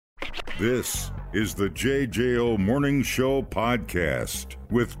This is the JJO Morning Show podcast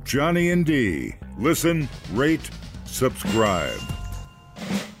with Johnny and D. Listen, rate, subscribe.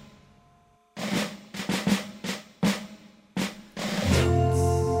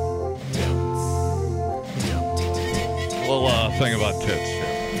 Little thing about tits.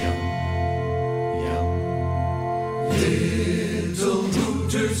 Little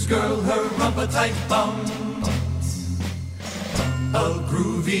Hooters girl, her rumpa-tight bum. A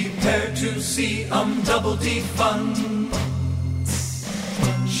groovy pair to see, double D fun.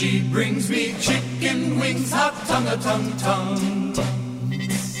 She brings me chicken wings, hot tongue.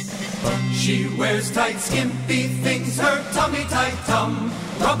 She wears tight, skimpy things, her tummy tight tum,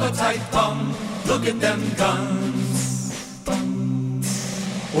 rumpa-tight bum. Look at them guns.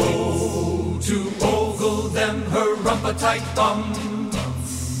 Oh, to ogle them, her rumpa-tight bum.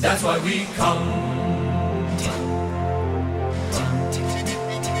 That's why we come.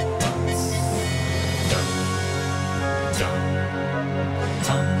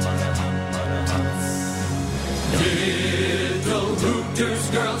 Little Hooters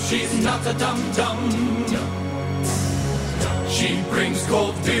girl, she's not a dum-dum. She brings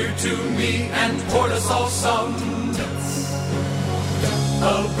cold beer to me and poured us all some.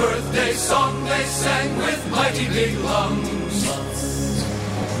 A birthday song they sang with mighty big lungs.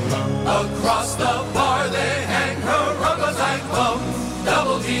 Across the bar they hang her rubber-tight bum.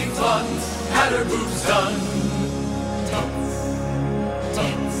 Double D fun, had her boobs done.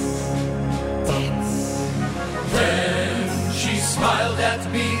 When she smiled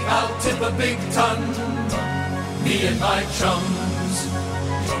at me, I'll tip a big ton. Me and my chums.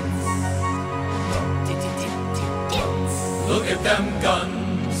 Look at them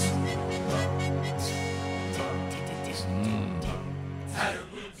guns.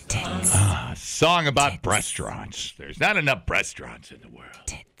 Song about restaurants. There's not enough restaurants in the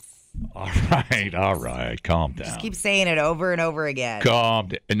world. All right. Calm down. Just keep saying it over and over again. Calm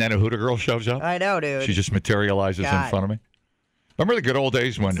down. And then a Hooter girl shows up? I know, dude. She just materializes in front of me? Remember the good old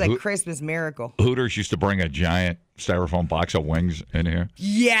days when it's like Christmas miracle. Hooters used to bring a giant styrofoam box of wings in here?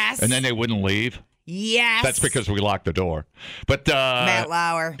 Yes. And then they wouldn't leave? Yes. That's because we locked the door. But Matt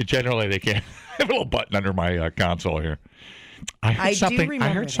Lauer. Generally, they can't. I have a little button under my console here. I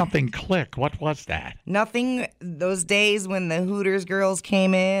heard something click. What was that? Nothing. Those days when the Hooters girls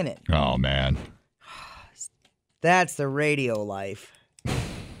came in. Oh, man. That's the radio life.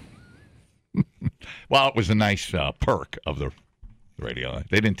 Well, it was a nice perk of the radio life.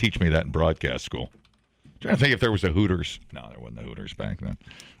 They didn't teach me that in broadcast school. I'm trying to think if there was a Hooters. No, there wasn't a Hooters back then.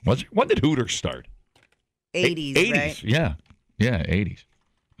 When did Hooters start? 80s, 80s, right? Yeah, 80s.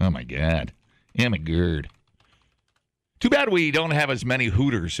 Oh, my God. Yeah, my God. Too bad we don't have as many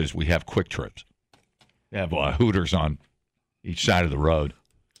Hooters as we have Quick Trips. We have Hooters on each side of the road.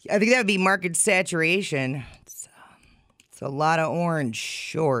 I think that would be market saturation. It's a lot of orange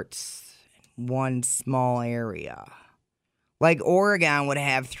shorts in one small area. Like Oregon would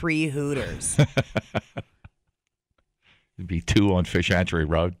have 3 Hooters. It'd be 2 on Fish Hatchery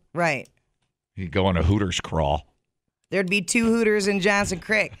Road. Right. You'd go on a Hooters crawl. There'd be 2 Hooters in Johnson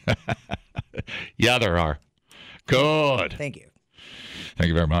Creek. Yeah, there are. Good. Thank you. Thank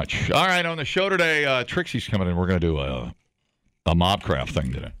you very much. All right, on the show today, Trixie's coming in. We're going to do a Mobcraft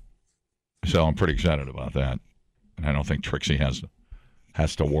thing today. So I'm pretty excited about that. And I don't think Trixie has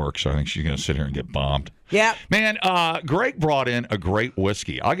to work, so I think she's going to sit here and get bombed. Yeah. Man, Greg brought in a great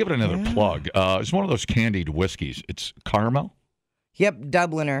whiskey. I'll give it another plug. It's one of those candied whiskeys. It's caramel. Yep,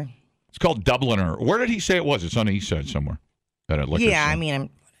 Dubliner. It's called Dubliner. Where did he say it was? It's on the east side somewhere. I don't know.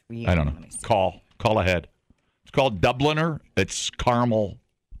 Call ahead. It's called Dubliner. It's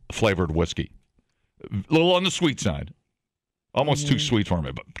caramel-flavored whiskey. A little on the sweet side. Almost too sweet for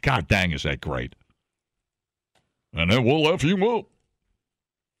me, but God dang, is that great. And then we'll F you up.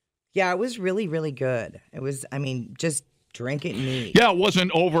 Yeah, it was really, really good. It was, just drink it neat. Yeah, it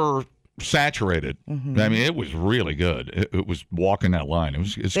wasn't oversaturated. Mm-hmm. It was really good. It was walking that line.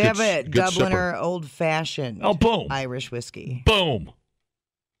 They have a Dubliner old-fashioned boom. Irish whiskey. Boom.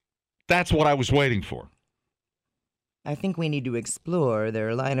 That's what I was waiting for. I think we need to explore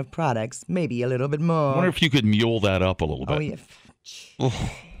their line of products maybe a little bit more. I wonder if you could mule that up a little bit. Oh,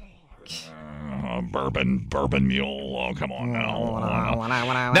 yeah. Bourbon mule. Oh, come on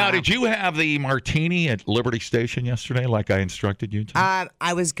now. Now, did you have the martini at Liberty Station yesterday like I instructed you to?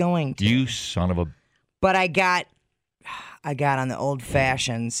 I was going to. You son of a... But I got on the old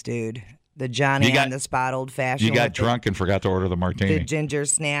fashions, dude. The Johnny on the spot old fashioned. You got drunk and forgot to order the martini. The ginger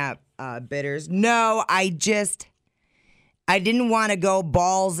snap bitters. No, I didn't want to go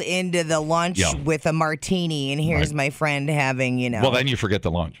balls into the lunch with a martini, and here's my friend having, Well, then you forget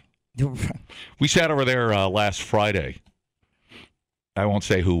the lunch. We sat over there last Friday. I won't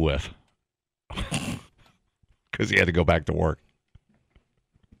say who with. Because he had to go back to work.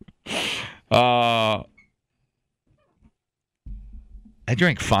 I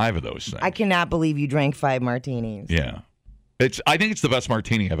drank 5 of those things. I cannot believe you drank 5 martinis. Yeah. I think it's the best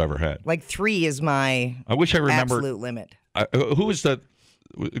martini I've ever had. Like 3 is my I wish I remembered. Absolute limit. Who was the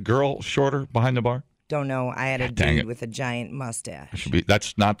girl shorter behind the bar? Don't know. I had a dude with a giant mustache.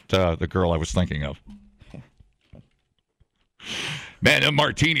 That's not the girl I was thinking of. Man, them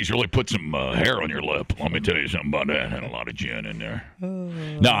martinis really put some hair on your lip. Let me tell you something about that. Had a lot of gin in there.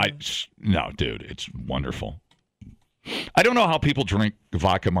 No, dude, it's wonderful. I don't know how people drink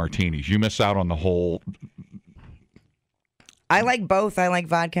vodka martinis. You miss out on the whole. I like both. I like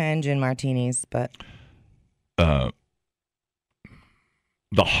vodka and gin martinis, but the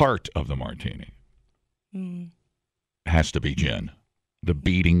heart of the martini has to be gin. The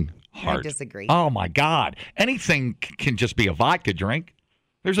beating heart. I disagree. Oh my God! Anything can just be a vodka drink.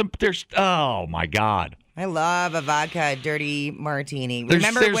 There's oh my God! I love a vodka dirty martini. There's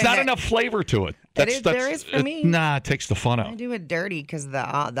not enough flavor to it. There is for me. Nah, it takes the fun out. I do it dirty because the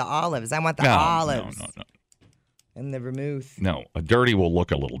olives. I want the olives. No. And the vermouth. No, a dirty will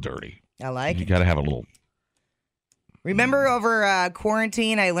look a little dirty. I like it. You got to have a little. Remember over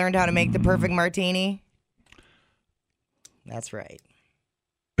quarantine, I learned how to make the perfect martini? That's right.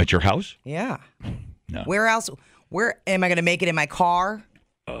 At your house? Yeah. No. Where else? Where am I going to make it in my car?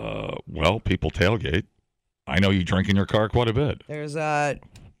 Well, people tailgate. I know you drink in your car quite a bit. There's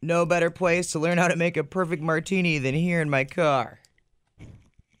no better place to learn how to make a perfect martini than here in my car.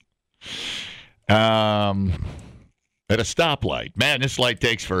 At a stoplight. Man, this light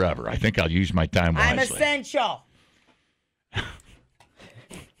takes forever. I think I'll use my time wisely. I'm essential.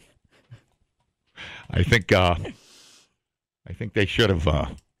 I think they should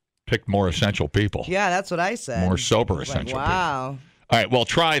have picked more essential people. Yeah, that's what I said. More sober essential people. Wow. All right, well,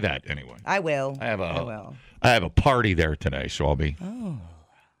 try that anyway. I will. I have a party there today, so I'll be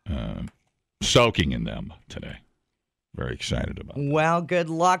soaking in them today. Very excited about it. Well, good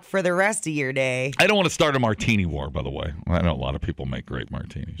luck for the rest of your day. I don't want to start a martini war, by the way. I know a lot of people make great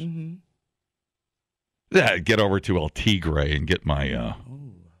martinis. Mm-hmm. Yeah, get over to El Tigre and get my.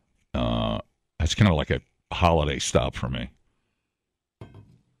 That's kind of like a holiday stop for me.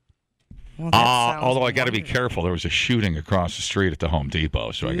 Well, although I got to be careful. There was a shooting across the street at the Home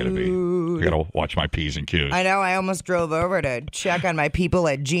Depot, so I got to watch my P's and Q's. I know. I almost drove over to check on my people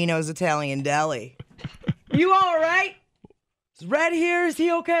at Gino's Italian Deli. You all right? Is Red here? Is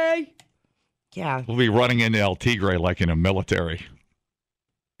he okay? Yeah. We'll be running into El Tigre like in a military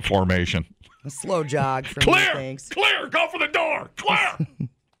formation. A slow jog for me, thanks. Clear! Go for the door! Clear!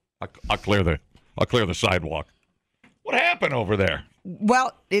 I'll clear the sidewalk. What happened over there?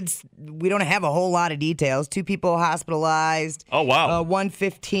 Well, we don't have a whole lot of details. 2 people hospitalized. Oh, wow.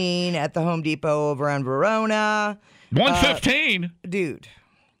 1:15 at the Home Depot over on Verona. 1:15? Dude.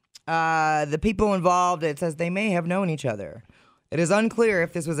 The people involved, it says they may have known each other. It is unclear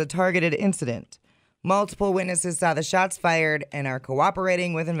if this was a targeted incident. Multiple witnesses saw the shots fired and are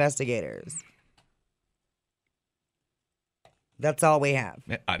cooperating with investigators. That's all we have.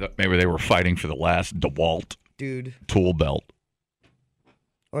 I thought maybe they were fighting for the last DeWalt tool belt.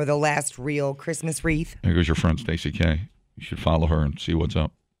 Or the last real Christmas wreath. There goes your friend Stacey K. You should follow her and see what's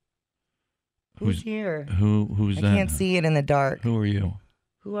up. Who's here? Who's that? I can't see it in the dark. Who are you?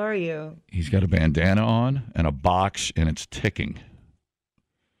 Who are you? He's got a bandana on and a box, and it's ticking.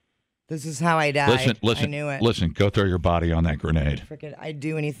 This is how I died. Listen. I knew it. Listen, go throw your body on that grenade. I'd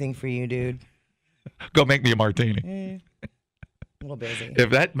do anything for you, dude. Go make me a martini. A little busy. If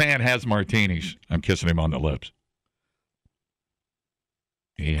that man has martinis, I'm kissing him on the lips.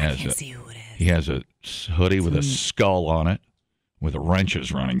 I can't see who it is. He has a hoodie with a skull on it, with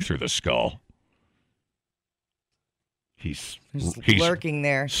wrenches running through the skull. He's lurking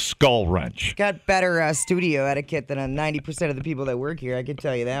there. Skull wrench. He's got better studio etiquette than 90% of the people that work here. I can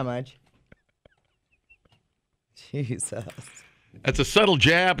tell you that much. Jesus. That's a subtle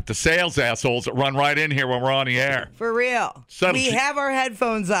jab at the sales assholes that run right in here when we're on the air. For real. We have our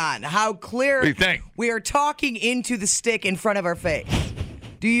headphones on. How clear. What do you think? We are talking into the stick in front of our face.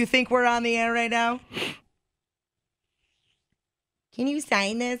 Do you think we're on the air right now? Can you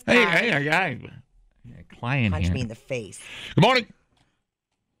sign this? Hey, client Punch here. me in the face. Good morning.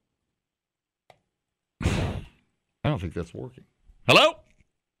 I don't think that's working. Hello?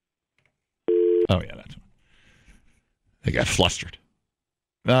 Oh, yeah, that's one. They got flustered.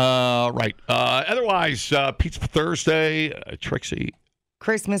 Right. Otherwise, Pizza Thursday, Trixie.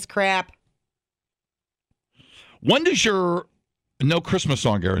 Christmas crap. When does your no Christmas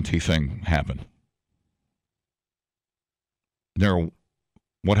song guarantee thing happen?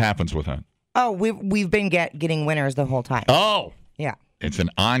 What happens with that? Oh, we've been getting winners the whole time. Oh. Yeah. It's an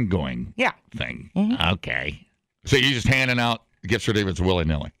ongoing thing. Mm-hmm. Okay. So you're just handing out gift certificates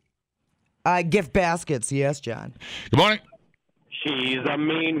willy-nilly? Gift baskets, yes, John. Good morning. She's a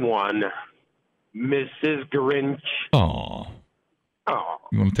mean one. Mrs. Grinch. Oh.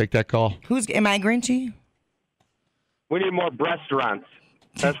 You want to take that call? Am I Grinchy? We need more restaurants.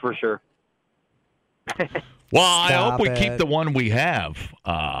 That's for sure. Well, I hope we keep the one we have.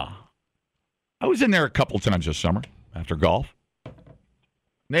 I was in there a couple times this summer after golf.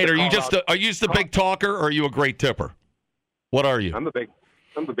 Nate, are you just a big talker, or are you a great tipper? What are you? I'm the big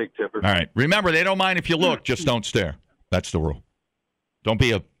tipper. All right. Remember, they don't mind if you look, just don't stare. That's the rule. Don't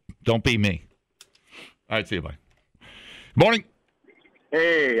be me. All right, see you, bye. Morning.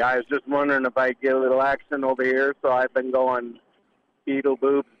 Hey, I was just wondering if I get a little action over here, so I've been going beetle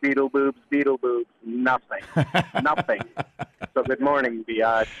boobs, beetle boobs, beetle boobs. Nothing. Nothing. So good morning,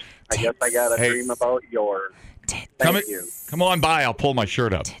 Biatch. I guess I got a dream about yours. Thank you. Come on by. I'll pull my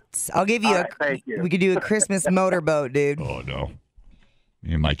shirt up. I'll give you thank you. We could do a Christmas motorboat, dude. Oh, no.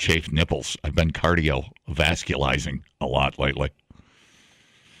 Me and my chafed nipples. I've been cardiovascularizing a lot lately.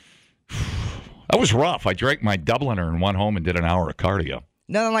 That was rough. I drank my Dubliner and went home and did an hour of cardio.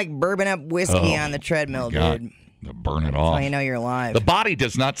 Nothing like bourbon up whiskey on the treadmill, dude. To burn it off. That's how you know you're alive. The body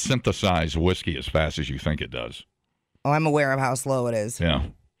does not synthesize whiskey as fast as you think it does. Oh, I'm aware of how slow it is. Yeah.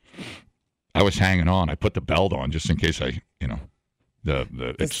 I was hanging on. I put the belt on just in case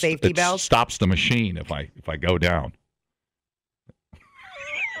the safety belt stops the machine if I go down.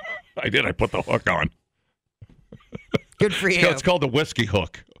 I did. I put the hook on. Good for you. It's called the whiskey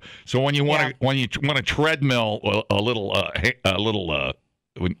hook. So when you want a treadmill, a little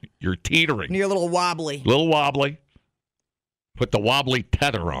when you're teetering, you're a little wobbly. Put the wobbly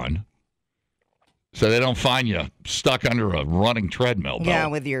tether on, so they don't find you stuck under a running treadmill. Yeah,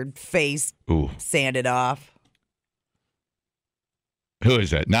 with your face sanded off. Who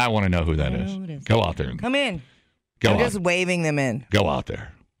is that? Now I want to know who that is. Go out there. Come in. I'm just waving them in. Go out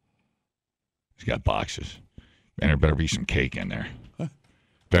there. He's got boxes. And there better be some cake in there.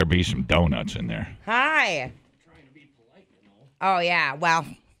 Better be some donuts in there. Hi. Trying to be polite, you know. Oh, yeah. Well,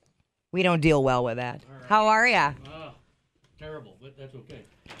 we don't deal well with that. Right. How are you? Terrible, but that's okay.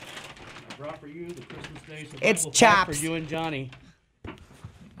 I brought for you the Christmas Day survival it's chops for you and Johnny.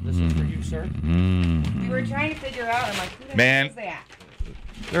 This is for you, sir. We were trying to figure out. I'm like, who the hell is that?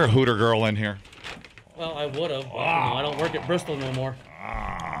 Is there a Hooter girl in here? Well, I would have, but I don't work at Bristol no more.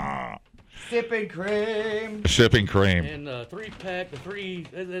 Sipping cream. Sipping cream. And the 3-pack,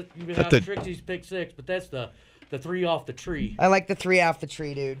 you've been out to Trixie's Pick 6, but that's the 3 off the tree. I like the 3 off the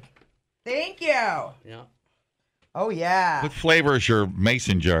tree, dude. Thank you. Yeah. Oh, yeah. What flavor is your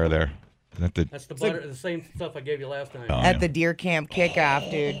mason jar there? That's the butter, the same stuff I gave you last time. At the deer camp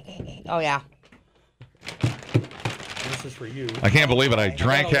kickoff, dude. Oh, yeah. This is for you. I can't believe it. I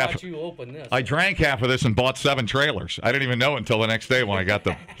drank half. You open this. I drank half of this and bought 7 trailers. I didn't even know until the next day when I got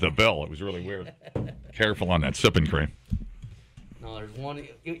the bill. It was really weird. Careful on that sipping cream. No, there's one.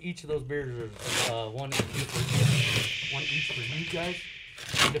 Each of those beers is one each for you guys.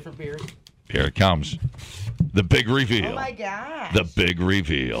 2 different beers. Here it comes. The big reveal. Oh my gosh. The big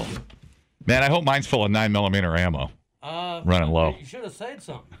reveal. Man, I hope mine's full of 9mm ammo. Running low. You should have said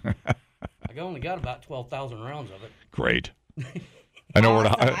something. I only got about 12,000 rounds of it. Great. I know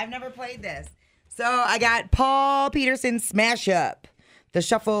awesome. I've never played this. So I got Paul Peterson's Smash Up, the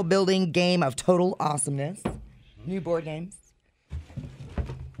shuffle building game of total awesomeness. New board games.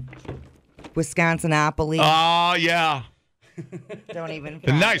 Wisconsinopoly. Oh, yeah. Don't even.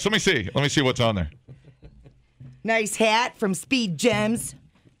 Nice. Let me see what's on there. Nice hat from Speed Gems.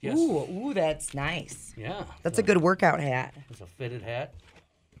 Yes. Ooh, that's nice. Yeah. That's a good workout hat. It's a fitted hat.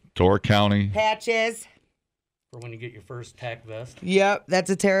 Door County. Patches. For when you get your first tack vest. Yep, that's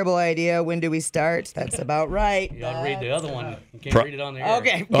a terrible idea. When do we start? That's about right. You ought to read the other one. You can't read it on the air.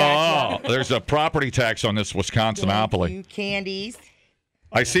 Okay, gotcha. Oh, there's a property tax on this Wisconsinopoly. Thank you, candies.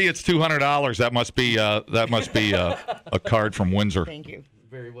 I see it's $200. That must be a card from Windsor. Thank you.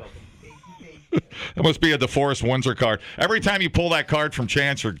 Very welcome. It must be a DeForest Windsor card. Every time you pull that card from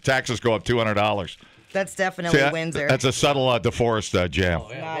chance, your taxes go up $200. That's definitely Windsor. That's a subtle DeForest jam.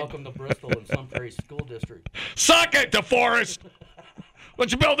 Oh, yeah. Welcome to Bristol and Sun Prairie School District. Suck it, DeForest! Why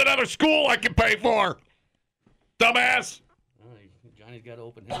don't you build another school I can pay for? Dumbass! Oh, Johnny's got to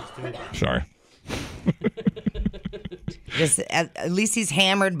open his, too. Sorry. Just, at least he's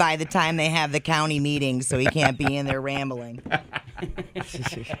hammered by the time they have the county meeting, so he can't be in there rambling.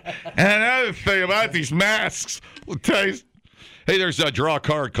 And another thing about these masks, will tell you. Hey, there's a draw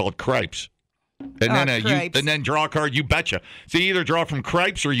card called Cripes. And then draw a card, You Betcha. So you either draw from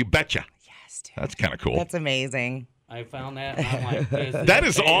Cripes or You Betcha. Yes, dude. That's kind of cool. That's amazing. I found that. And I'm like, that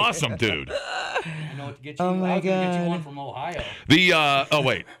is awesome, dude. I know what to get you. Oh my I was gonna get you God. one from Ohio. Oh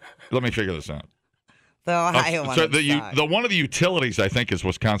wait, let me figure this out. The Ohio one. So the one of the utilities I think is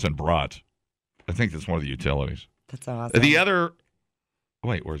Wisconsin Brats. I think that's one of the utilities. That's awesome. The other,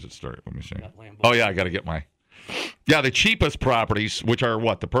 wait, where's it start? Let me see. Oh yeah, I got to get my. Yeah, the cheapest properties, which are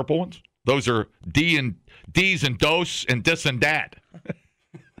what, the purple ones? Those are D's and Dos and Dis and Dat.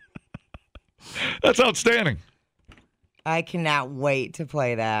 That's outstanding. I cannot wait to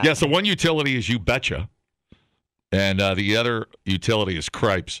play that. Yeah, so one utility is You Betcha, and the other utility is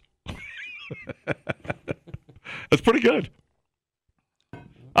Cripes. That's pretty good.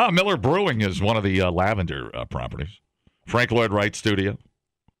 Miller Brewing is one of the Lavender properties. Frank Lloyd Wright Studio.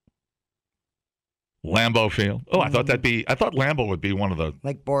 Lambeau Field. Oh, I thought Lambeau would be one of the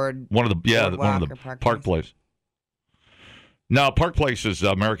Park Place. No, Park Place is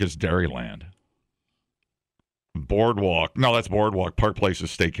America's Dairyland. Boardwalk. No, that's Boardwalk. Park Place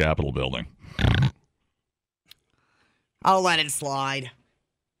is State Capitol Building. I'll let it slide.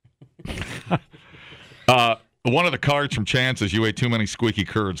 One of the cards from Chance is you ate too many squeaky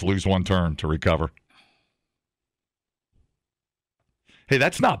curds, lose one turn to recover. Hey,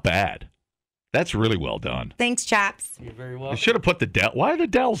 that's not bad. That's really well done. Thanks, Chaps. You're very welcome. You should have put the Dell. Why are the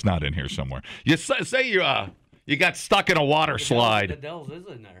Dells not in here somewhere? You say you got stuck in a water slide. The Dells is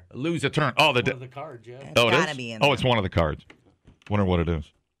in there. Lose a turn. Oh, One of the cards, yeah. It's gotta be in there. Oh, it's one of the cards. Wonder what it is.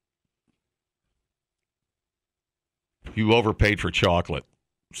 You overpaid for chocolate.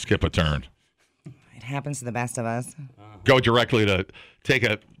 Skip a turn. It happens to the best of us. Go directly to take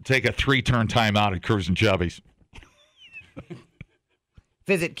a 3-turn timeout at Cruising Chubby's.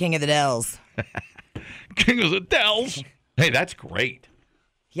 Visit King of the Dells. King of the Dells. Hey, that's great.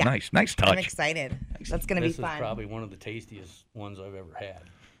 Yeah. Nice touch. I'm excited. That's going to be This is fun. probably one of the tastiest ones I've ever had.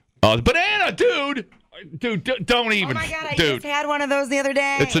 Banana, dude. Dude, don't even. Oh my God, I dude. just had one of those the other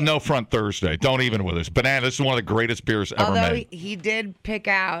day. It's a no front Thursday. Don't even with us. Banana, this is one of the greatest beers ever Although made. he did pick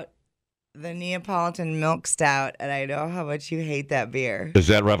out the Neapolitan Milk Stout, and I know how much you hate that beer. Is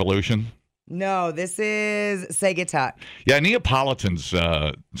that Revolution? No, this is Segatuck. Yeah, Neapolitan's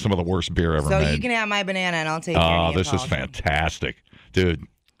some of the worst beer ever made. So you can have my banana, and I'll take your Oh, Neapolitan. this is fantastic. Dude,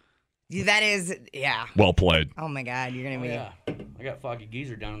 That is, yeah. well played. Oh, my God, you're going to be... Yeah. I got Foggy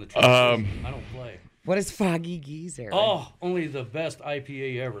Geezer down in the truck. I don't play. What is Foggy Geezer? Oh, only the best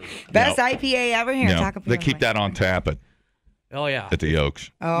IPA ever. Best IPA ever here. No, they keep that on tap at the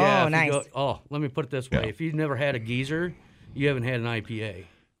Oaks. Oh, yeah, nice. Let me put it this way. Yeah. If you've never had a Geezer, you haven't had an IPA.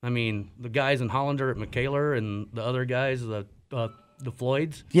 I mean, the guys in Hollander at McKayler and the other guys, the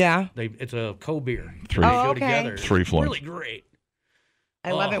Floyds. Yeah. It's a co-beer. Three. They Oh, go okay. together. Three Floyds. Really great.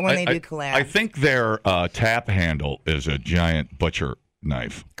 I love it when they do collabs. I think their tap handle is a giant butcher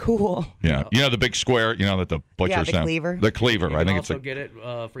knife. Cool. Yeah. You know the big square, that the butchers the have? cleaver. The cleaver. You I can think also it's get it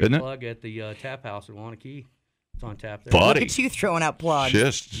free isn't it? plug at the tap house in Wanakee. It's on tap there. Buddy. Look at you throwing out plugs.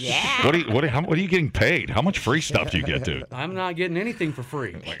 Yeah. What are you getting paid? How much free stuff do you get, dude? I'm not getting anything for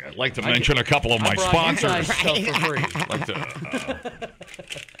free. I'd like to mention a couple of my I brought you sponsors. guys stuff for free. I'd like to,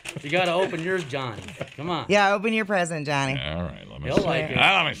 You got to open yours, Johnny. Come on. Yeah, open your present, Johnny. all right, let me He'll see. like it.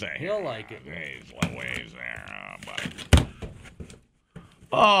 Let me see. He'll like it. Ways there.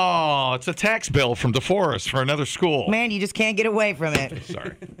 Oh, it's a tax bill from DeForest for another school. Man, you just can't get away from it.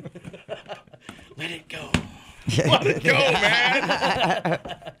 Sorry. Let it go. Let it go, man.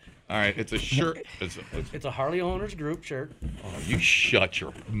 All right, it's a shirt. It's a Harley Owners Group shirt. Oh, you shut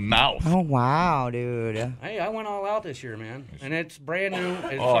your mouth. Oh, wow, dude. Hey, I went all out this year, man. And it's brand new.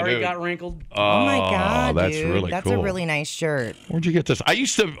 It's Oh, already dude. got wrinkled. Oh, my God, that's dude. really That's cool. a really nice shirt. Where'd you get this?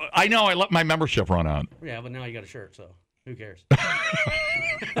 I know I let my membership run out. Yeah, but now you got a shirt, so who cares?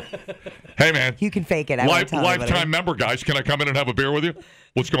 Hey, man. You can fake it. I won't tell anybody. Lifetime member, guys. Can I come in and have a beer with you?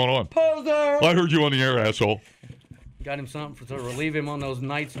 What's going on? Poser! I heard you on the air, asshole. Got him something to relieve him on those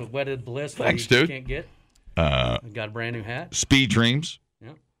nights of wetted bliss that Thanks, he dude. can't get. I got a brand new hat. Speed Dreams. Yeah.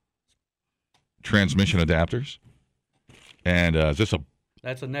 Transmission adapters. And is this a...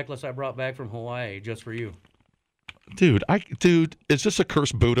 That's a necklace I brought back from Hawaii just for you. Dude, is this a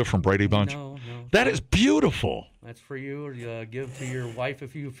cursed Buddha from Brady Bunch? No. That is beautiful. That's for you, or give to your wife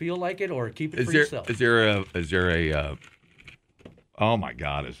if you feel like it, or keep it for Is yourself. there a oh my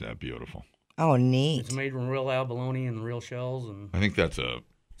God, is that beautiful? Oh, neat. It's made from real abalone and real shells and I think that's a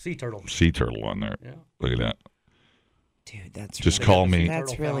sea turtle. sea turtle on there. Yeah. Look at that. Dude, that's Just really call me.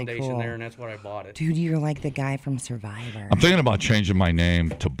 That's Turtle really Foundation cool. there, and that's what I bought it. Dude, you're like the guy from Survivor. I'm thinking about changing my name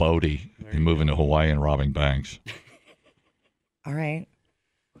to Bodie and moving to Hawaii and robbing banks. All right.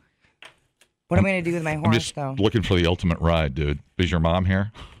 What am I going to do with my horse, I'm just though? looking for the ultimate ride, dude. Is your mom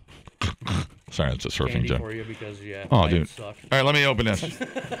here? Sorry, that's a surfing Candy joke. for you because, Oh, dude. suck. All right, let me open this.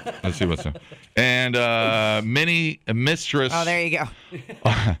 Let's see what's in. And mini mistress. Oh, there you go.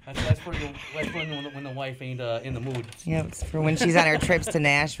 That's for when the wife ain't in the mood. Yeah, it's for when she's on her trips to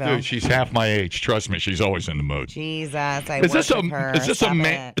Nashville. Dude, she's half my age. Trust me, she's always in the mood. Jesus, I Is this worship her. Is this Stop a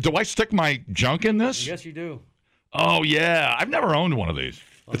man? it. Do I stick my junk in this? Yes, you do. Oh yeah, I've never owned one of these.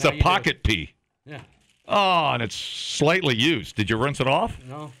 Well, It's now a you pocket pee. Yeah. Oh, and it's slightly used. Did you rinse it off?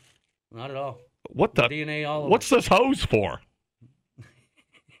 No, not at all. What the? DNA all over. What's this hose for?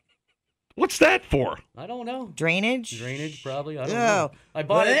 What's that for? I don't know. Drainage? Drainage, probably. I don't know. I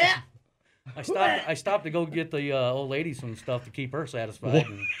bought it. I stopped to go get the old lady some stuff to keep her satisfied.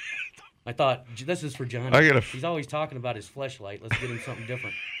 And I thought, this is for Johnny. He's always talking about his fleshlight. Let's get him something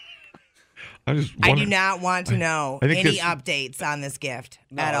different. I do not want to know any updates on this gift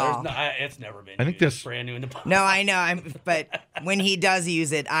at all. It's never been. I think this brand new in the box. No, I know. But when he does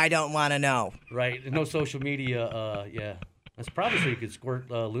use it, I don't want to know. Right. No social media. Yeah. That's probably so you could squirt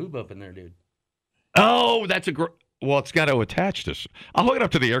lube up in there, dude. Oh, that's a great. Well, it's got to attach this. I'll hook it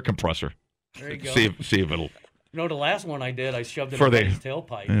up to the air compressor. There you go. See if it'll. You know, the last one I did, I shoved it in his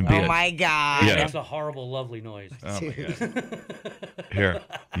tailpipe. Oh, my God. It makes a horrible, lovely noise. Oh, my God. Here,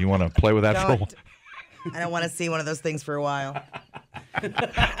 you want to play with that for a while? I don't want to see one of those things for a while.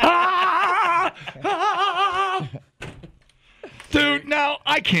 Dude, now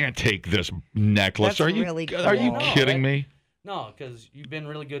I can't take this necklace. That's really cool. Are you kidding me? No, because you've been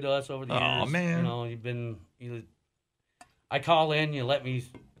really good to us over the years. Oh, man. You know, you've been. I call in, you let me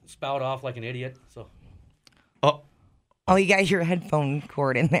spout off like an idiot. So. Oh, you got your headphone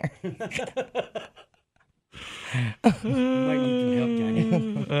cord in there. You might need some help,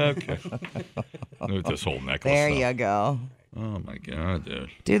 Johnny. Okay. With this whole necklace. There stuff. you go. Oh my God,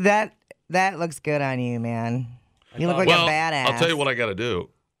 dude. Dude, that looks good on you, man. You look like a badass. I'll tell you what I got to do.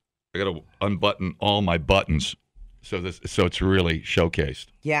 I got to unbutton all my buttons, so it's really showcased.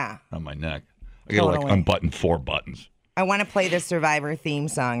 Yeah. On my neck. I got to like unbutton 4 buttons. I want to play the Survivor theme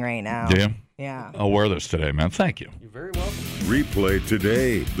song right now. Do you? Yeah. I'll wear this today, man. Thank you. You're very welcome. Replay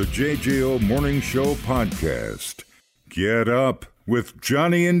today the JJO Morning Show podcast. Get up with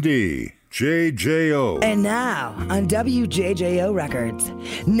Johnny and D. JJO. And now on WJJO Records,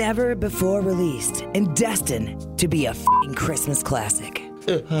 never before released and destined to be a f***ing Christmas classic.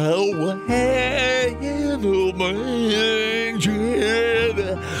 What's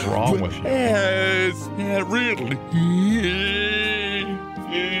wrong with you?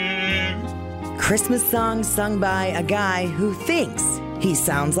 Christmas song sung by a guy who thinks he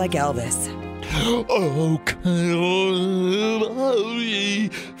sounds like Elvis. Oh,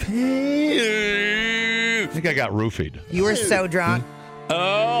 I think I got roofied. You were so drunk.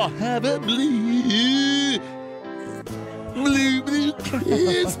 Oh, have a blue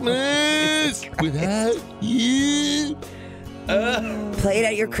Christmas without you. Play it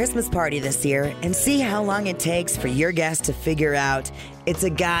at your Christmas party this year and see how long it takes for your guest to figure out it's a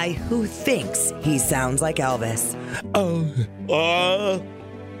guy who thinks he sounds like Elvis.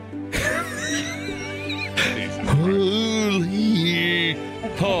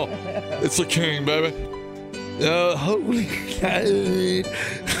 Holy, it's the king, baby. Holy light,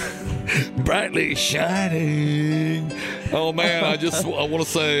 brightly shining. Oh man, I want to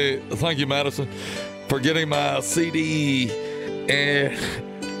say thank you, Madison, for getting my CD and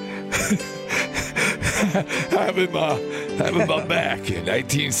having my back in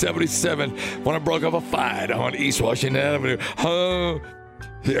 1977 when I broke up a fight on East Washington Avenue. Oh,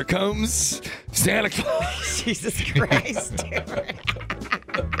 here comes Santa Claus. Jesus Christ.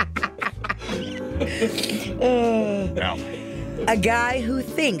 Now, A guy who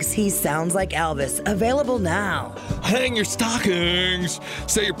thinks he sounds like Elvis. Available now. hang your stockings,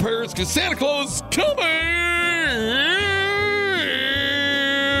 say your prayers, because Santa Claus is coming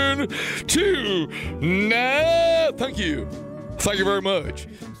tonight. Thank you. Thank you very much.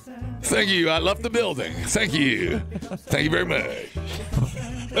 Thank you. I left the building. Thank you. Thank you very much.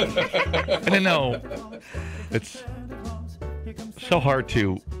 I didn't know. It's so hard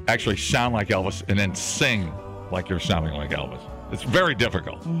to actually sound like Elvis and then sing like you're sounding like Elvis. It's very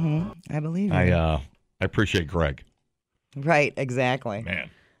difficult. Mm-hmm. I believe you. I appreciate Greg. Right, exactly. Man.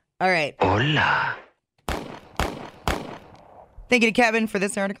 All right. Hola. Thank you to Kevin for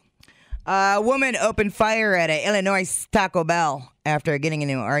this article. A woman opened fire at a Illinois Taco Bell after getting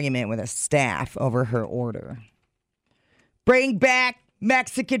into an argument with a staff over her order. Bring back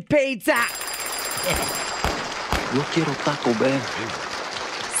Mexican pizza. Yo quiero Taco Bell.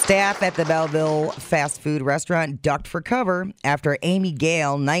 Staff at the Belleville fast food restaurant ducked for cover after Amy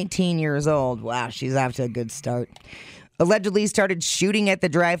Gale, 19 years old, wow, she's off to a good start, allegedly started shooting at the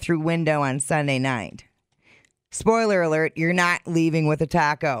drive-thru window on Sunday night. Spoiler alert, you're not leaving with a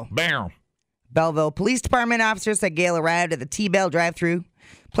taco. Bam. Belleville Police Department officers said Gale arrived at the T-Bell drive-thru,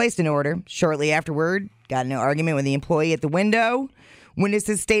 placed an order. Shortly afterward, got in an argument with the employee at the window.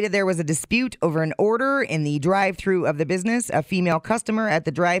 Witnesses stated there was a dispute over an order in the drive-thru of the business. A female customer at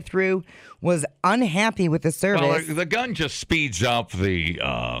the drive-thru was unhappy with the service. Well, the gun just speeds up the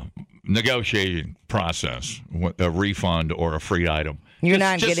negotiating process, a refund or a free item. You're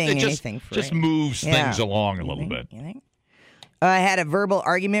not getting anything free. Just moves things along a little bit. You think? Had a verbal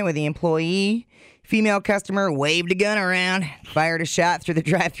argument with the employee. Female customer waved a gun around, fired a shot through the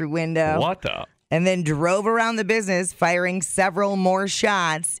drive-thru window. What the? And then drove around the business, firing several more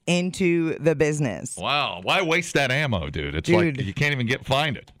shots into the business. Wow. Why waste that ammo, dude? It's like you can't even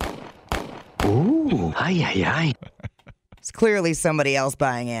find it. Ooh. Ay. It's clearly somebody else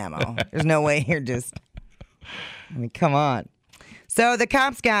buying ammo. There's no way you're just... I mean, come on. So the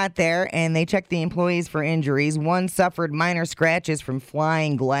cops got there, and they checked the employees for injuries. One suffered minor scratches from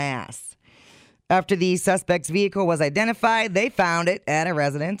flying glass. After the suspect's vehicle was identified, they found it at a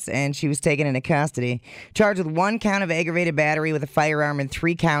residence, and she was taken into custody. Charged with 1 count of aggravated battery with a firearm and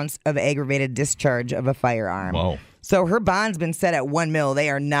 3 counts of aggravated discharge of a firearm. Whoa. So her bond's been set at $1 million. They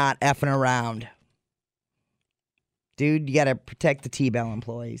are not effing around. Dude, you got to protect the T-Bell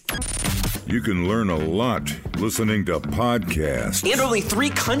employees. You can learn a lot listening to podcasts. And only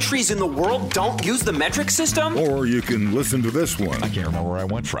 3 countries in the world don't use the metric system? Or you can listen to this one. I can't remember where I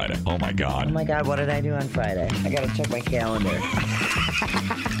went Friday. Oh, my God. Oh, my God, what did I do on Friday? I got to check my calendar.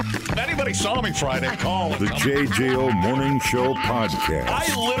 If anybody saw me Friday, call. The JJO Morning Show Podcast.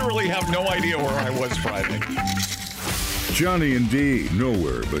 I literally have no idea where I was Friday. Johnny and D,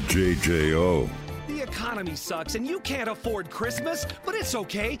 nowhere but JJO. The economy sucks and you can't afford Christmas, but it's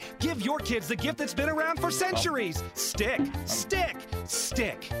okay. Give your kids the gift that's been around for centuries. Stick. Stick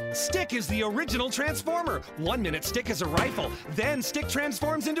is the original Transformer. 1 minute Stick is a rifle, then Stick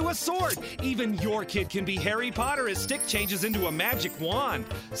transforms into a sword. Even your kid can be Harry Potter as Stick changes into a magic wand.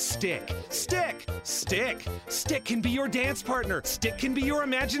 Stick can be your dance partner. Stick can be your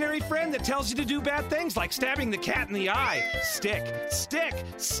imaginary friend that tells you to do bad things like stabbing the cat in the eye. Stick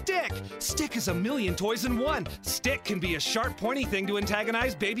is a million toys in one. Stick can be a sharp, pointy thing to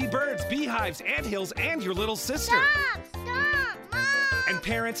antagonize baby birds, beehives, anthills, and your little sister. Stop, Mom! And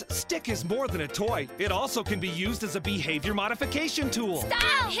parents, Stick is more than a toy. It also can be used as a behavior modification tool.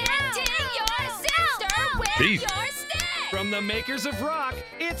 Stop hitting your sister with your stick! From the makers of rock,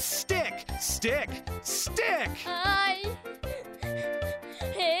 it's Stick! I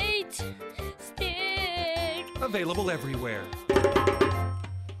hate Stick. Available everywhere.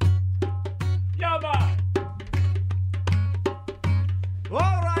 Yama! All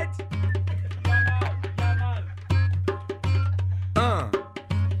right!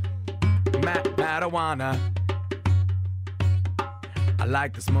 Marijuana. I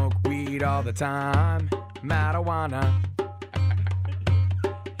like to smoke weed all the time. Marijuana.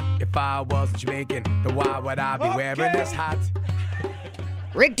 If I wasn't Jamaican, then why would I be wearing this hat?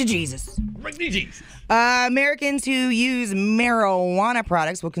 Rick to Jesus. Americans who use marijuana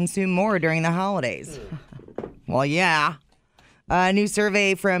products will consume more during the holidays. Well, yeah. A new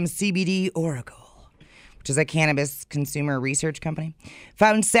survey from CBD Oracle, which is a cannabis consumer research company,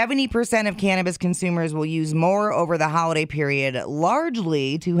 found 70% of cannabis consumers will use more over the holiday period,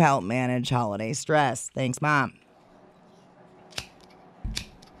 largely to help manage holiday stress. Thanks, Mom.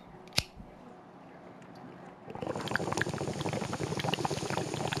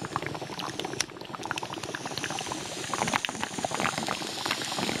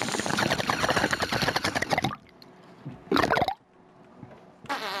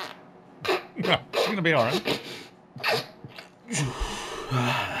 It's going to be all right.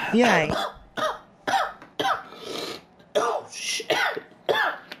 Yeah. Oh, shit.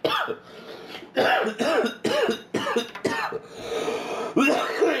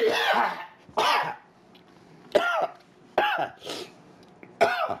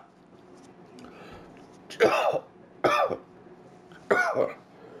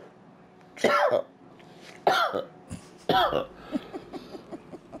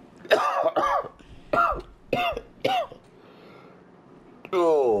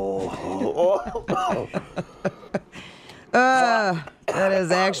 That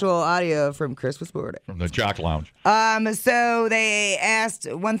is actual audio from Christmas morning. From the Jock Lounge. So they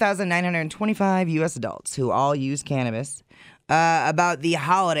asked 1,925 U.S. adults who all use cannabis about the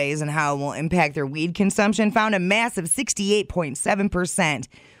holidays and how it will impact their weed consumption. Found a massive 68.7%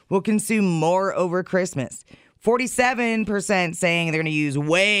 will consume more over Christmas. 47% saying they're going to use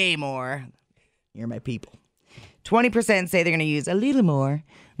way more. You're my people. 20% say they're going to use a little more.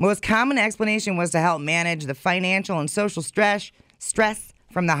 Most common explanation was to help manage the financial and social stress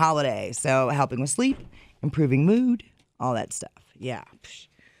from the holiday. So helping with sleep, improving mood, all that stuff. Yeah.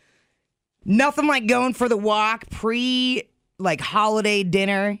 Nothing like going for the walk holiday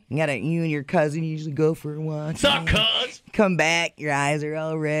dinner. You and your cousin usually go for a walk. What's up, cuz? Come back, your eyes are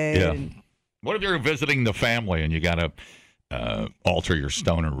all red. Yeah. What if you're visiting the family and you got to alter your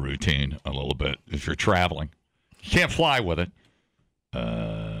stoner routine a little bit if you're traveling? You can't fly with it.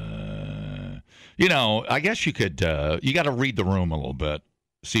 I guess you could, you got to read the room a little bit.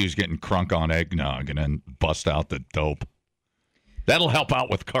 See who's getting crunk on eggnog and then bust out the dope. That'll help out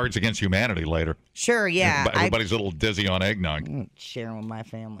with Cards Against Humanity later. Sure, yeah. Everybody's a little dizzy on eggnog. Sharing with my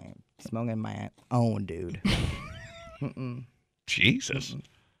family. I'm smoking my own, dude. Jesus.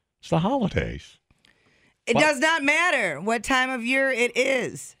 It's the holidays. It does not matter what time of year it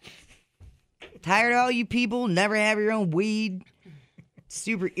is. Tired of all you people never have your own weed.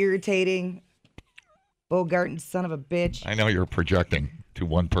 Super irritating. Bogarting son of a bitch. I know you're projecting to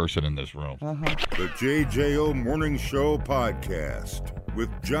one person in this room. The JJO Morning Show Podcast with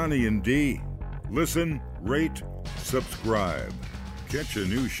Johnny and D. Listen, rate, subscribe. Catch a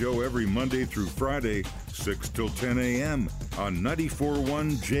new show every Monday through Friday, 6 till 10 a.m. on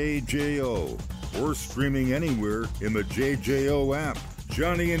 94.1 JJO or streaming anywhere in the JJO app.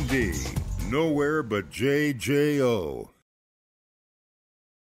 Johnny and D. Nowhere but JJO.